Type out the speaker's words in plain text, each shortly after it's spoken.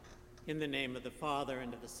In the name of the Father,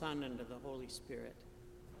 and of the Son, and of the Holy Spirit.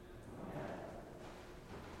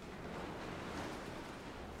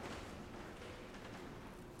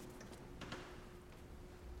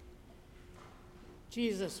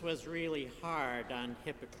 Jesus was really hard on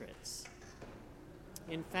hypocrites.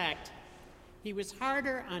 In fact, he was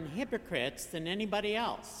harder on hypocrites than anybody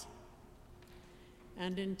else.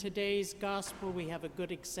 And in today's gospel, we have a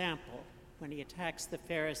good example when he attacks the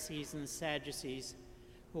Pharisees and the Sadducees,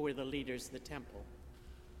 who were the leaders of the temple.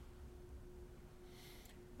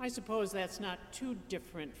 I suppose that's not too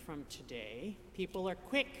different from today. People are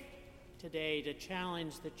quick today to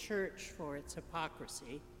challenge the church for its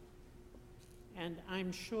hypocrisy. And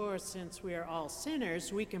I'm sure since we are all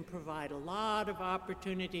sinners, we can provide a lot of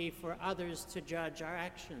opportunity for others to judge our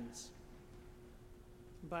actions.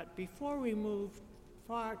 But before we move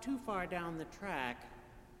too far down the track,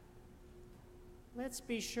 let's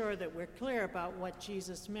be sure that we're clear about what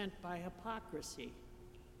Jesus meant by hypocrisy.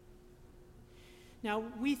 Now,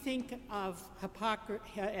 we think of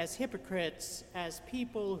hypocrites as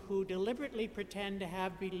people who deliberately pretend to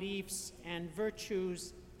have beliefs and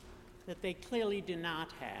virtues that they clearly do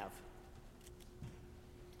not have,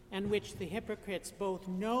 and which the hypocrites both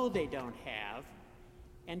know they don't have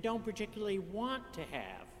and don't particularly want to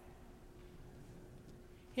have.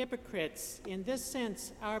 Hypocrites, in this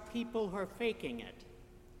sense, are people who are faking it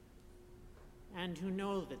and who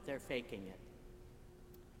know that they're faking it.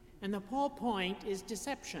 And the whole point is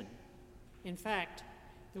deception. In fact,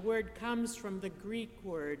 the word comes from the Greek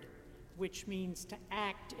word which means to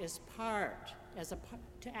act as part,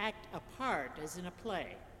 to act a part, as in a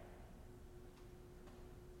play.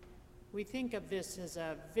 We think of this as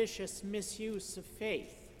a vicious misuse of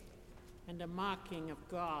faith and a mocking of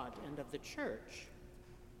God and of the church.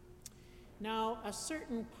 Now, a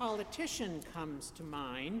certain politician comes to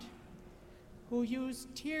mind who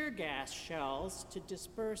used tear gas shells to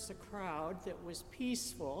disperse a crowd that was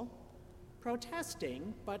peaceful,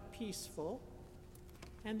 protesting, but peaceful.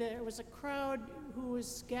 And there was a crowd who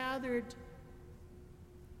was gathered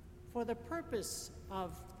for the purpose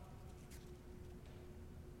of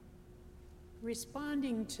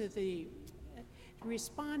responding to the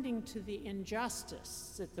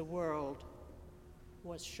injustice that the world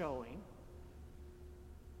was showing.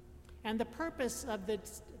 And the purpose of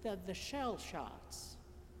the shell shots,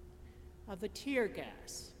 of the tear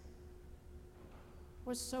gas,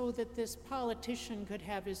 was so that this politician could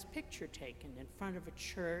have his picture taken in front of a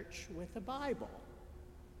church with a Bible,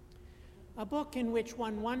 a book in which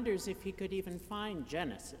one wonders if he could even find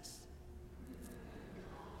Genesis.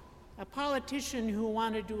 A politician who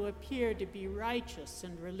wanted to appear to be righteous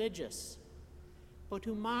and religious, but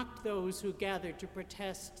who mocked those who gathered to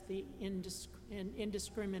protest the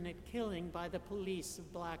indiscriminate killing by the police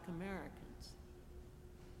of Black Americans.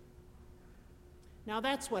 Now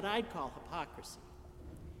that's what I'd call hypocrisy,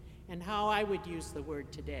 and how I would use the word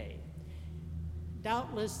today.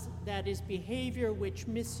 Doubtless that is behavior which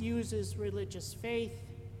misuses religious faith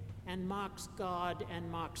and mocks God and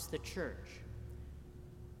mocks the church.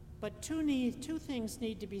 But two things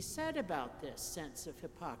need to be said about this sense of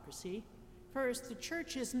hypocrisy. First, the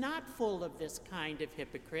church is not full of this kind of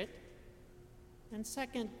hypocrite. And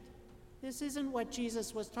second, this isn't what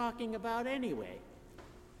Jesus was talking about anyway.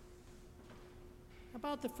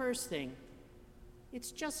 About the first thing,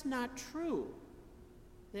 it's just not true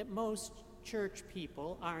that most church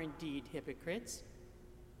people are indeed hypocrites.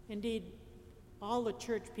 Indeed, all the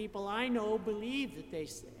church people I know believe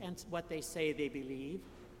what they say they believe,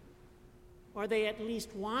 or they at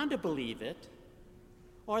least want to believe it,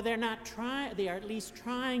 or they are at least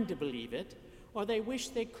trying to believe it, or they wish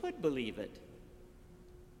they could believe it.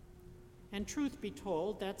 And truth be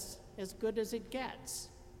told, that's as good as it gets.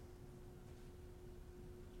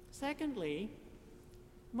 Secondly,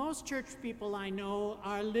 most church people I know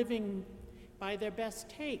are living by their best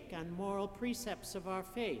take on moral precepts of our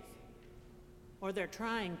faith, or they're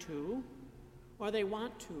trying to, or they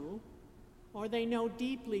want to, or they know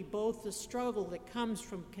deeply both the struggle that comes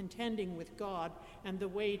from contending with God and the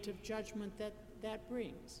weight of judgment that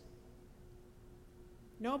brings.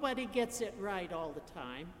 Nobody gets it right all the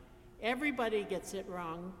time. Everybody gets it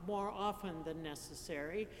wrong more often than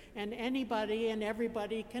necessary, and anybody and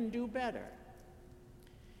everybody can do better.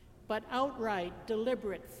 But outright,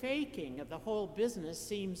 deliberate faking of the whole business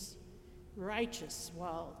seems righteous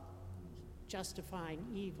while justifying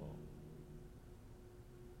evil.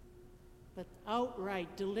 But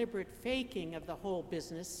outright, deliberate faking of the whole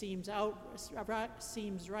business seems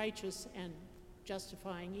righteous and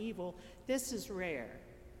justifying evil. This is rare.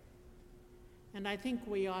 And I think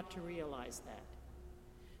we ought to realize that.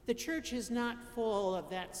 The church is not full of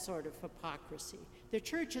that sort of hypocrisy. The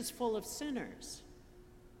church is full of sinners.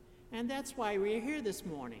 And that's why we're here this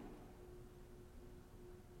morning.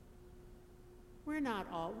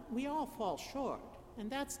 We all fall short, and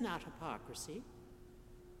that's not hypocrisy.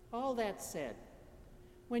 All that said,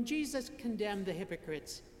 when Jesus condemned the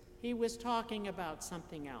hypocrites, he was talking about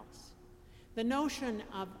something else. The notion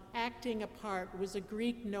of acting a part was a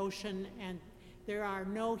Greek notion, and there are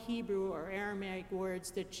no Hebrew or Aramaic words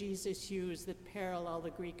that Jesus used that parallel the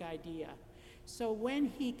Greek idea. So when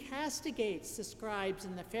he castigates the scribes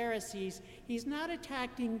and the Pharisees, he's not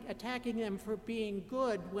attacking them for being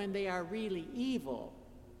good when they are really evil.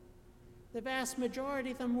 The vast majority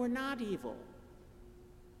of them were not evil.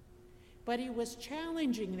 But he was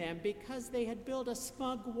challenging them because they had built a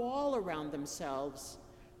smug wall around themselves,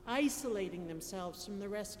 isolating themselves from the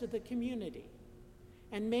rest of the community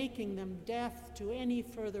and making them deaf to any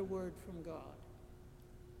further word from God.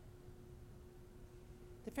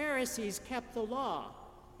 The Pharisees kept the law,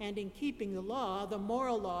 and in keeping the law, the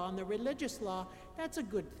moral law and the religious law, that's a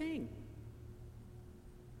good thing.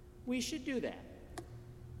 We should do that.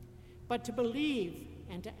 But to believe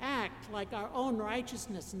and to act like our own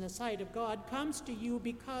righteousness in the sight of God comes to you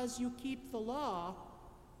because you keep the law,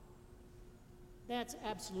 that's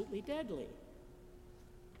absolutely deadly.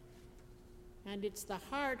 And it's the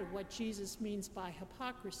heart of what Jesus means by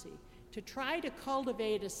hypocrisy. To try to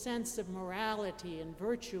cultivate a sense of morality and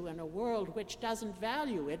virtue in a world which doesn't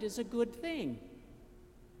value it is a good thing.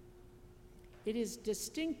 It is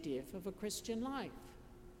distinctive of a Christian life.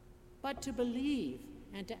 But to believe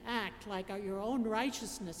and to act like your own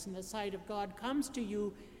righteousness in the sight of God comes to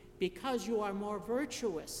you because you are more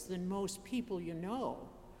virtuous than most people you know,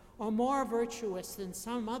 or more virtuous than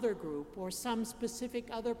some other group or some specific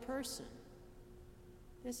other person.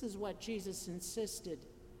 This is what Jesus insisted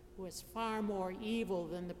was far more evil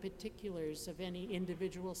than the particulars of any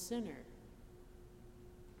individual sinner.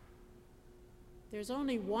 There's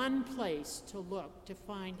only one place to look to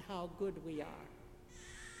find how good we are,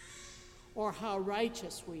 or how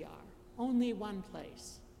righteous we are. Only one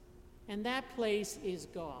place. And that place is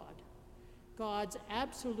God. God's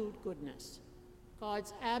absolute goodness,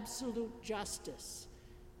 God's absolute justice,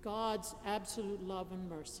 God's absolute love and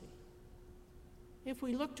mercy. If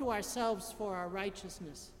we look to ourselves for our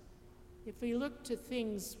righteousness, if we look to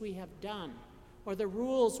things we have done, or the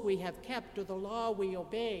rules we have kept, or the law we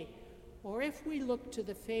obey, or if we look to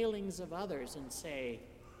the failings of others and say,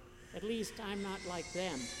 at least I'm not like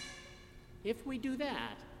them, if we do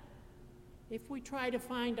that, if we try to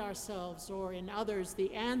find ourselves or in others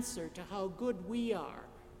the answer to how good we are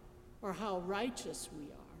or how righteous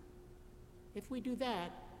we are, if we do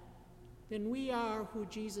that, then we are who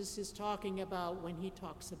Jesus is talking about when he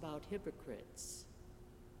talks about hypocrites.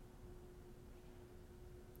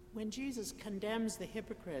 When Jesus condemns the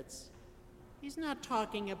hypocrites, he's not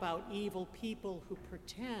talking about evil people who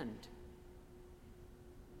pretend.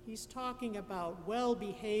 He's talking about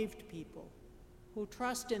well-behaved people who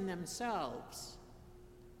trust in themselves,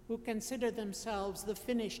 who consider themselves the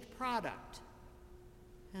finished product,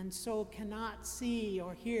 and so cannot see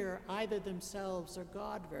or hear either themselves or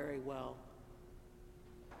God very well.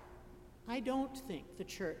 I don't think the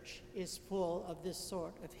church is full of this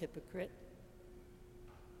sort of hypocrite,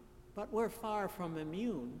 but we're far from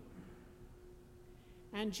immune.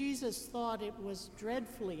 And Jesus thought it was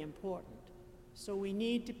dreadfully important, so we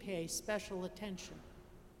need to pay special attention,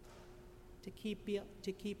 to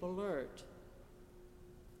keep alert.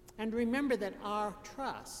 And remember that our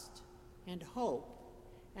trust and hope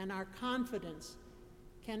and our confidence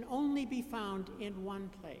can only be found in one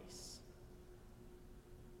place.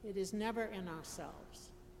 It is never in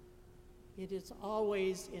ourselves. It is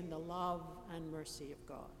always in the love and mercy of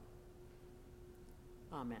God.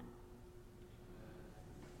 Amen.